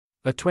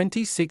A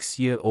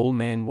 26-year-old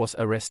man was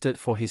arrested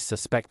for his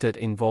suspected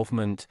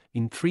involvement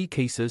in 3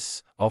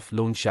 cases of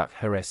loanshark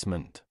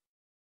harassment.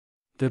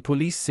 The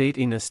police said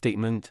in a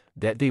statement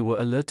that they were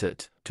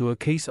alerted to a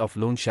case of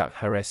loanshark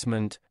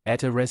harassment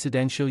at a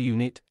residential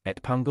unit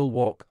at Punggol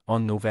Walk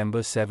on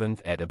November 7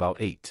 at about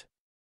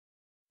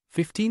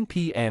 8:15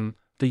 p.m.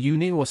 The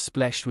unit was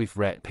splashed with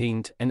red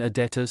paint and a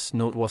debtor's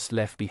note was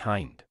left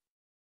behind.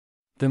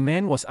 The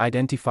man was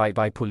identified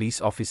by police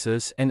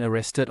officers and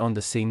arrested on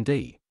the same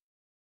day.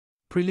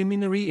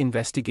 Preliminary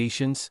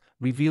investigations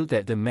revealed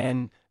that the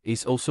man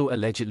is also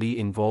allegedly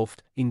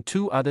involved in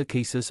 2 other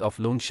cases of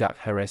loanshark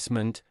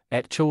harassment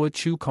at Choa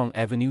Chu Kang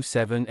Avenue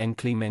 7 and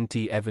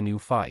Clementi Avenue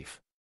 5.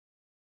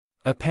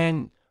 A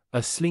pen,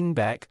 a sling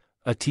bag,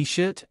 a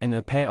t-shirt and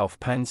a pair of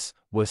pants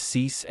were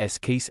seized as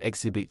case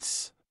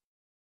exhibits.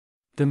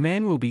 The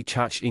man will be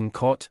charged in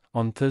court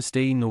on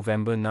Thursday,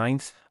 November 9,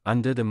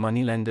 under the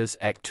Moneylenders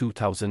Act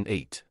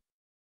 2008.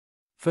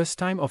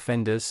 First-time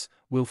offenders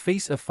will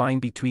face a fine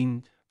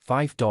between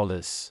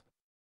 $5,000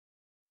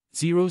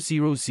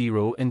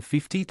 and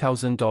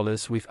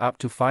 $50,000 with up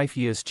to 5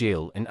 years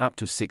jail and up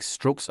to 6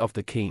 strokes of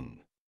the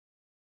cane.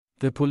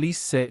 The police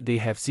said they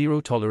have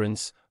zero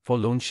tolerance for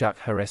loanshark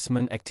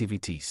harassment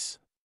activities.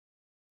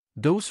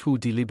 Those who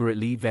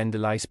deliberately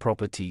vandalize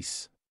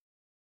properties,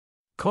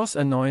 cause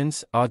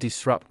annoyance or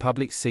disrupt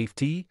public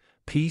safety,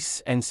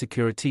 peace and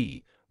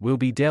security will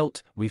be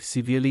dealt with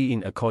severely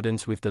in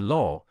accordance with the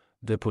law,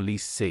 the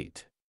police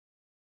said.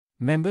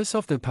 Members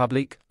of the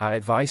public are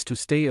advised to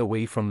stay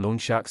away from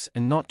loansharks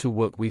and not to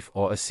work with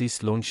or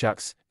assist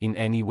loansharks in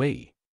any way.